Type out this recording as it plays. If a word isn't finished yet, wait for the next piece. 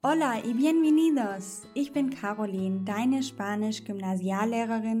Hola y bienvenidos! Ich bin Caroline, deine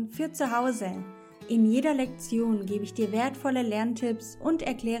Spanisch-Gymnasiallehrerin für zu Hause. In jeder Lektion gebe ich dir wertvolle Lerntipps und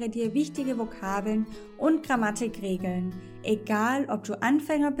erkläre dir wichtige Vokabeln und Grammatikregeln, egal ob du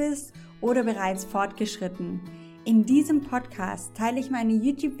Anfänger bist oder bereits fortgeschritten. In diesem Podcast teile ich meine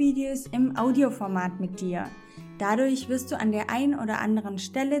YouTube-Videos im Audioformat mit dir. Dadurch wirst du an der einen oder anderen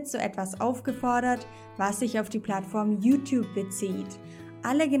Stelle zu etwas aufgefordert, was sich auf die Plattform YouTube bezieht.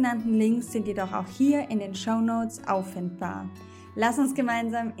 Alle genannten Links sind jedoch auch hier in den Shownotes auffindbar. Lass uns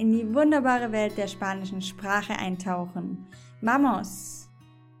gemeinsam in die wunderbare Welt der spanischen Sprache eintauchen. ¡Vamos!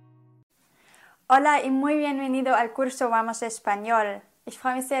 Hola y muy bienvenido al curso Vamos Español. Ich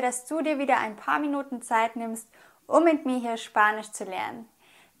freue mich sehr, dass du dir wieder ein paar Minuten Zeit nimmst, um mit mir hier Spanisch zu lernen.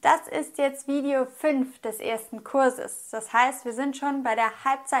 Das ist jetzt Video 5 des ersten Kurses. Das heißt, wir sind schon bei der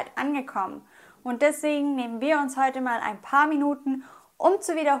Halbzeit angekommen. Und deswegen nehmen wir uns heute mal ein paar Minuten, um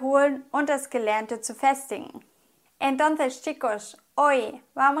zu wiederholen und das Gelernte zu festigen. Entonces, chicos, hoy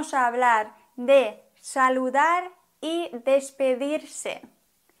vamos a hablar de saludar y despedirse.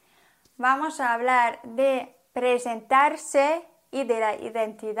 Vamos a hablar de presentarse y de la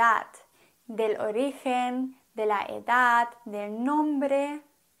identidad, del origen, de la edad, del nombre.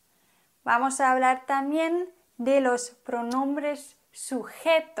 Vamos a hablar también de los pronombres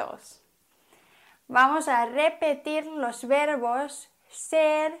sujetos. Vamos a repetir los verbos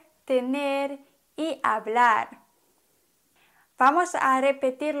ser, tener y hablar. Vamos a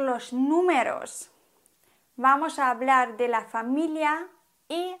repetir los números. Vamos a hablar de la familia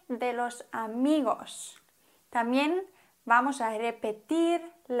y de los amigos. También vamos a repetir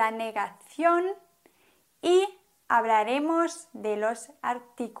la negación y hablaremos de los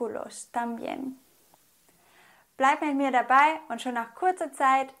artículos también. Bleib mit mir dabei und schon nach kurzer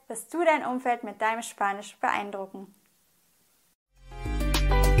Zeit wirst du dein Umfeld mit deinem Spanisch beeindrucken.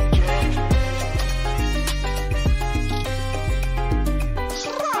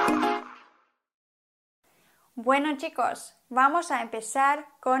 Bueno, chicos, vamos a empezar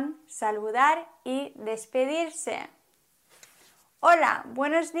con saludar y despedirse. Hola,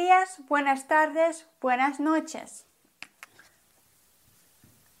 buenos días, buenas tardes, buenas noches.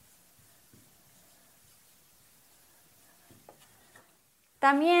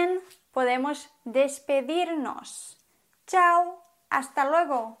 También podemos despedirnos. Chao, hasta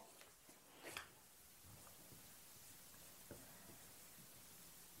luego.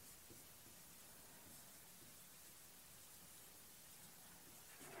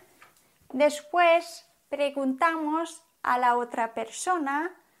 Después preguntamos a la otra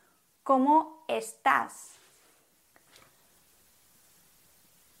persona ¿cómo estás?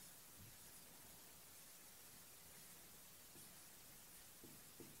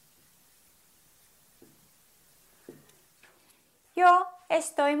 Yo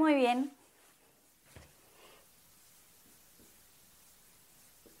estoy muy bien.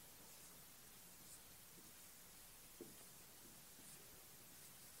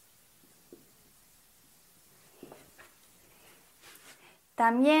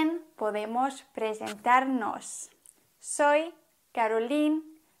 También podemos presentarnos. Soy Caroline,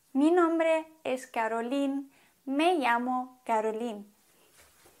 mi nombre es Caroline, me llamo Caroline.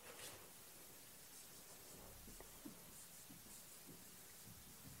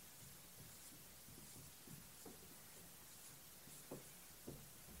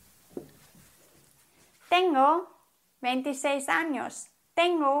 Tengo 26 años,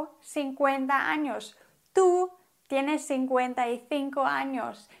 tengo 50 años, tú tienes 55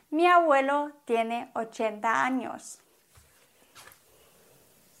 años, mi abuelo tiene 80 años.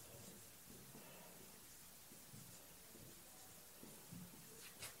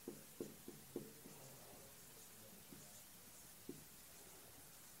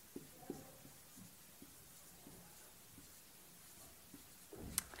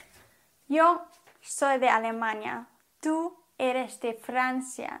 Yo soy de Alemania, tú eres de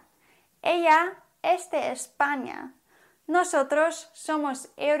Francia, ella es de España. Nosotros somos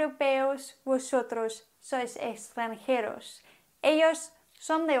europeos, vosotros sois extranjeros. Ellos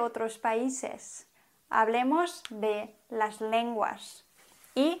son de otros países. Hablemos de las lenguas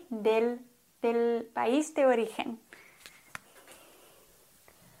y del país de origen.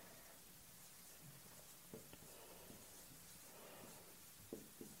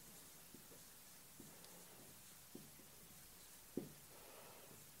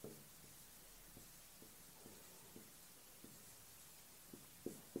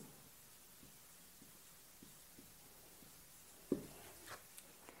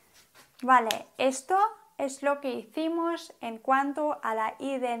 Vale, esto es lo que hicimos en cuanto a la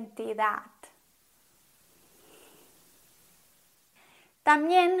identidad.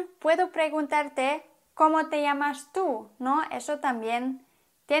 También puedo preguntarte cómo te llamas tú, ¿no? Eso también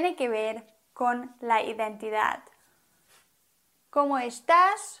tiene que ver con la identidad. ¿Cómo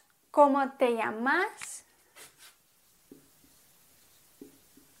estás? ¿Cómo te llamas?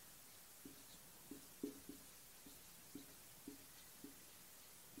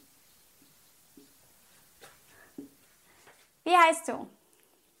 Fija esto.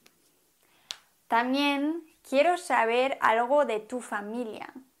 También quiero saber algo de tu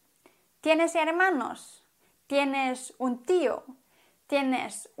familia. ¿Tienes hermanos? ¿Tienes un tío?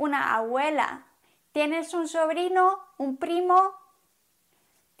 ¿Tienes una abuela? ¿Tienes un sobrino? ¿Un primo?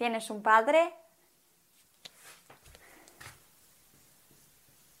 ¿Tienes un padre?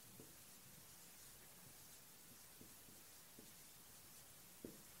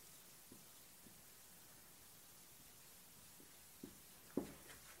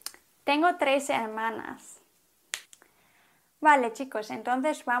 Tengo 3 hermanas. Vale, chicos,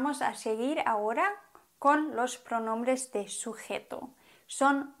 entonces vamos a seguir ahora con los pronombres de sujeto.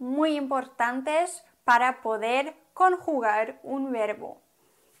 Son muy importantes para poder conjugar un verbo.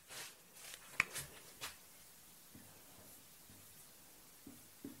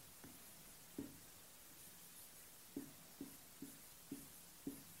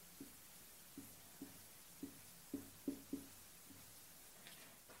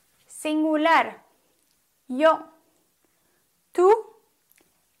 Singular. Yo. Tú.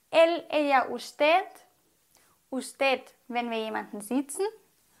 Él, ella, usted. Usted, wenn wir jemanden sitzen.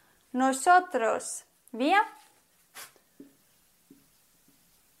 Nosotros, wir.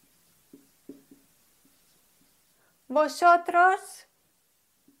 Vosotros.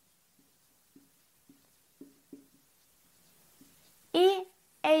 Y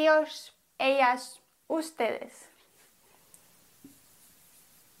ellos, ellas, ustedes.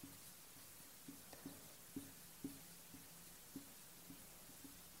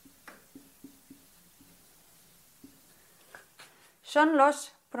 Son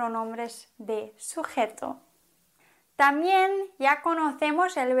los pronombres de sujeto. También ya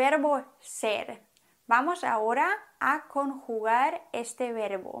conocemos el verbo ser. Vamos ahora a conjugar este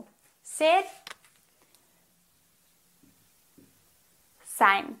verbo. Ser,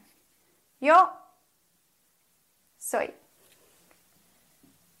 sein. Yo soy.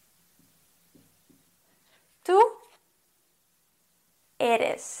 Tú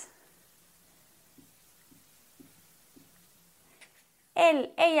eres.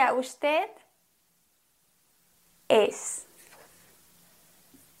 Él, ella, usted es.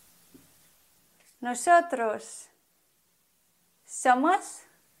 Nosotros somos.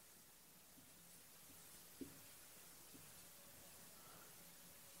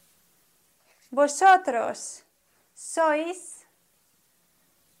 Vosotros sois.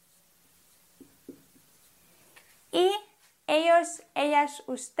 Y ellos, ellas,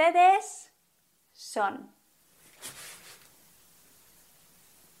 ustedes son.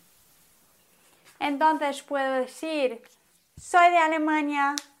 Entonces puedo decir, soy de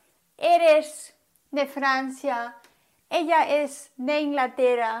Alemania, eres de Francia, ella es de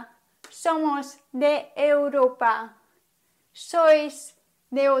Inglaterra, somos de Europa, sois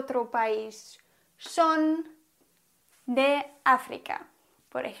de otro país, son de África,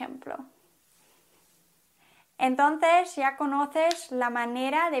 por ejemplo. Entonces ya conoces la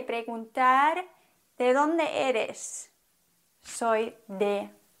manera de preguntar ¿de dónde eres? Soy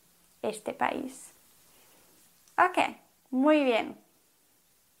de este país. Ok, muy bien.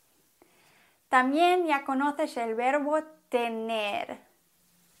 También ya conoces el verbo tener.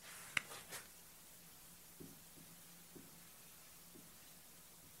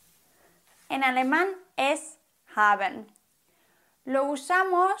 En alemán es haben. Lo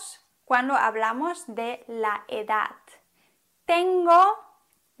usamos cuando hablamos de la edad. Tengo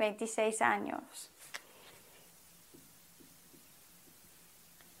 26 años.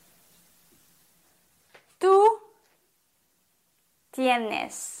 Tú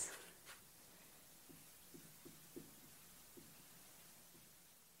tienes.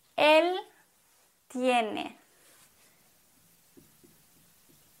 Él tiene.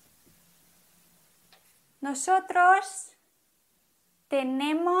 Nosotros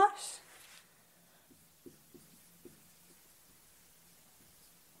tenemos.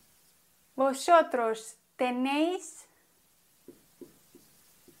 Vosotros tenéis.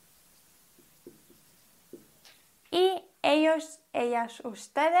 Y ellos, ellas,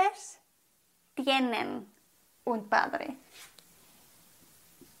 ustedes tienen un padre.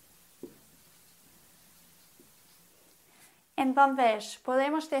 Entonces,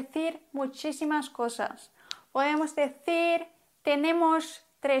 podemos decir muchísimas cosas. Podemos decir, tenemos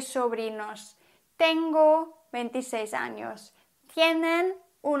 3 sobrinos. Tengo 26 años. tienen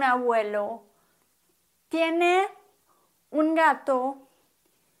un abuelo, tiene un gato,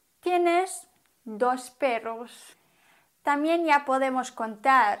 tienes 2 perros. También ya podemos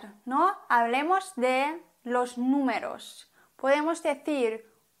contar, ¿no? Hablemos de los números. Podemos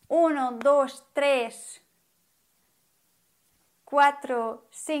decir 1, 2, 3, 4,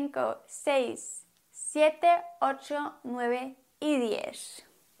 5, 6, 7, 8, 9 y 10.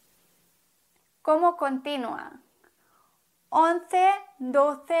 ¿Cómo continúa? 11,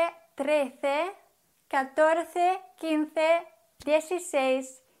 12, 13, 14, 15,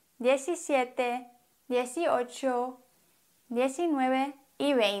 16, 17, 18, 19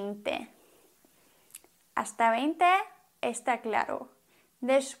 y 20. Hasta 20 está claro.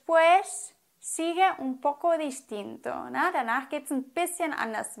 Después sigue un poco distinto. ¿No? Danach geht es ein bisschen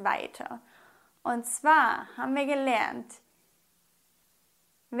anders weiter. Und zwar haben wir gelernt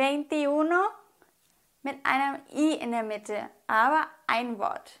 21 mit einem I in der Mitte, aber ein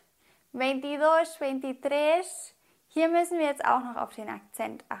Wort. 22, 23, hier müssen wir jetzt auch noch auf den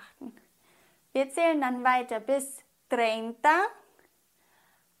Akzent achten. Wir zählen dann weiter bis 30.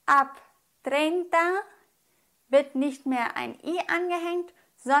 Ab 30 wird nicht mehr ein I angehängt,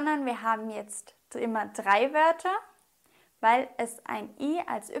 sondern wir haben jetzt immer 3 Wörter, weil es ein I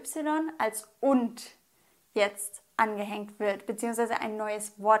als Y als und jetzt angehängt wird, beziehungsweise ein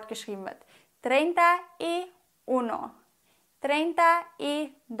neues Wort geschrieben wird. 31,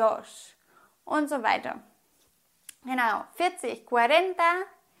 32 und so weiter. Genau, 40, 40,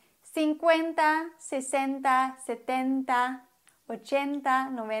 50, 60, 70, 80,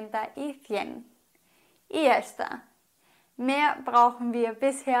 90 y 100. Y ya está. Mehr brauchen wir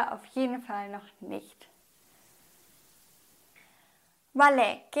bisher auf jeden Fall noch nicht.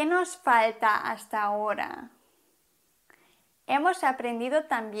 Vale, ¿qué nos falta hasta ahora? Hemos aprendido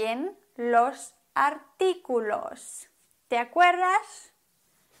también los artículos. ¿Te acuerdas?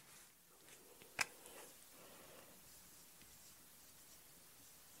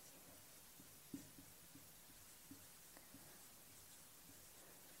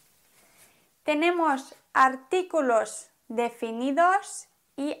 Tenemos artículos definidos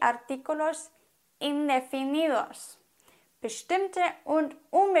y artículos indefinidos. Bestimmte und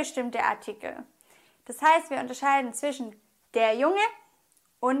unbestimmte Artikel. Das heißt, wir unterscheiden zwischen der Junge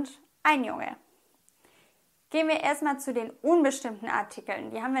und ein Junge. Gehen wir erstmal zu den unbestimmten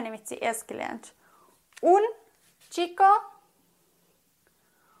Artikeln. Die haben wir nämlich zuerst gelernt. Un chico,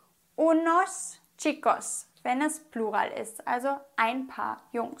 unos chicos, wenn es Plural ist, also ein paar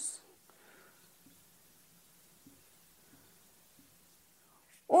Jungs.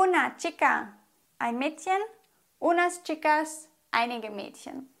 Una chica, ein Mädchen, unas chicas, einige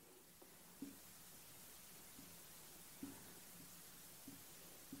Mädchen.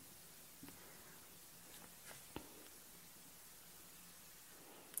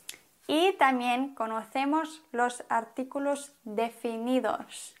 Y también conocemos los artículos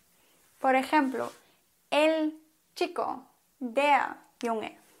definidos. Por ejemplo, el chico, der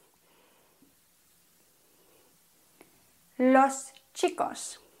Junge. Los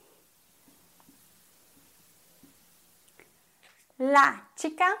chicos. La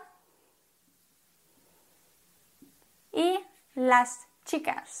chica y las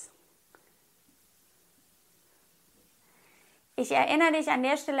chicas. Ich erinnere dich an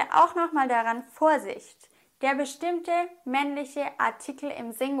der Stelle auch nochmal daran, Vorsicht, der bestimmte männliche Artikel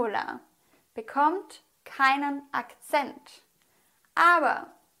im Singular bekommt keinen Akzent.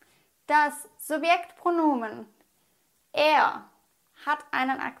 Aber das Subjektpronomen er hat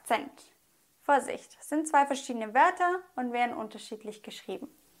einen Akzent. Vorsicht, es sind 2 verschiedene Wörter und werden unterschiedlich geschrieben.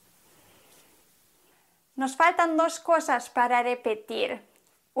 Nos faltan 2 cosas para repetir.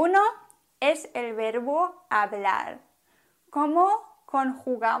 Uno es el verbo hablar. ¿Cómo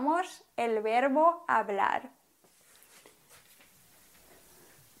conjugamos el verbo hablar?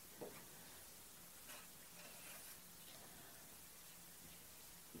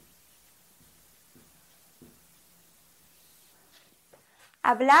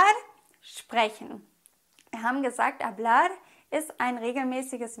 Hablar, sprechen. Wir haben gesagt, hablar ist ein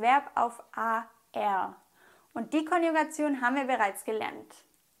regelmäßiges Verb auf AR. Und die Konjugation haben wir bereits gelernt.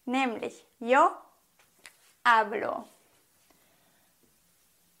 Nämlich, yo hablo.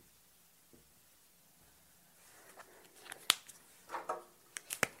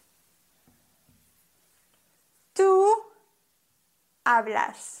 Tú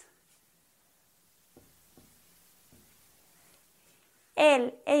hablas.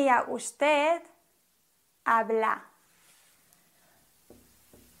 Él, ella, usted habla.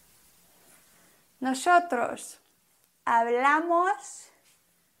 Nosotros hablamos.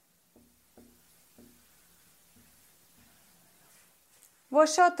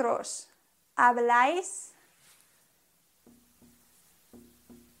 Vosotros habláis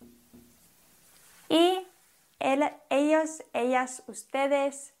y ellos, ellas,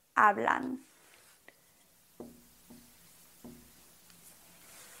 ustedes hablan.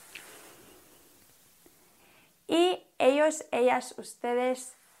 Y ellos, ellas,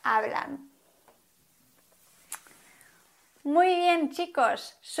 ustedes hablan. Muy bien,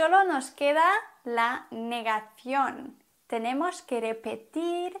 chicos, solo nos queda la negación. Tenemos que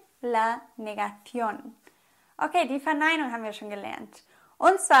repetir la Negation. Okay, die Verneinung haben wir schon gelernt.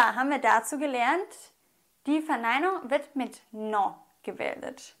 Und zwar haben wir dazu gelernt, die Verneinung wird mit no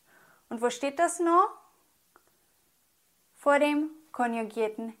gebildet. Und wo steht das no? Vor dem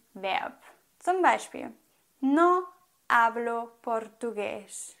konjugierten Verb. Zum Beispiel, no hablo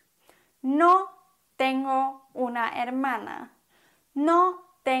portugués. No tengo una hermana. No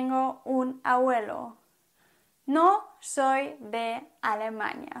tengo un abuelo. No soy de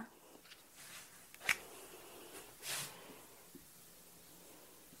Alemania.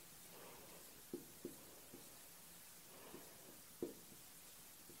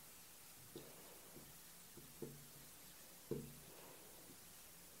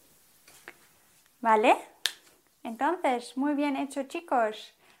 ¿Vale? Entonces, muy bien hecho,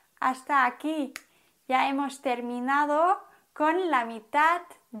 chicos. Hasta aquí ya hemos terminado con la mitad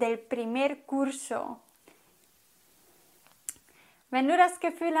del primer curso. Wenn du das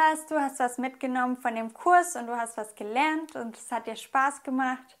Gefühl hast, du hast was mitgenommen von dem Kurs und du hast was gelernt und es hat dir Spaß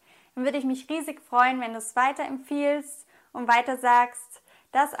gemacht, dann würde ich mich riesig freuen, wenn du es weiterempfiehlst und weiter sagst,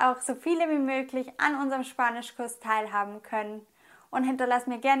 dass auch so viele wie möglich an unserem Spanischkurs teilhaben können. Und hinterlass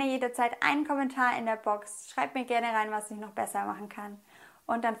mir gerne jederzeit einen Kommentar in der Box. Schreib mir gerne rein, was ich noch besser machen kann.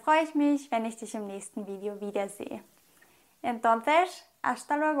 Und dann freue ich mich, wenn ich dich im nächsten Video wiedersehe. Entonces,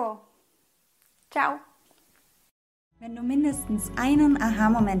 hasta luego. Ciao. Wenn du mindestens einen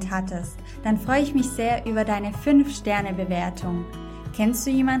Aha-Moment hattest, dann freue ich mich sehr über deine 5-Sterne-Bewertung. Kennst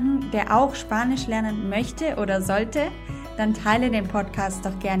du jemanden, der auch Spanisch lernen möchte oder sollte? Dann teile den Podcast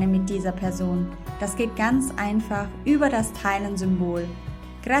doch gerne mit dieser Person. Das geht ganz einfach über das Teilen-Symbol.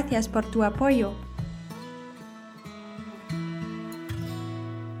 Gracias por tu apoyo.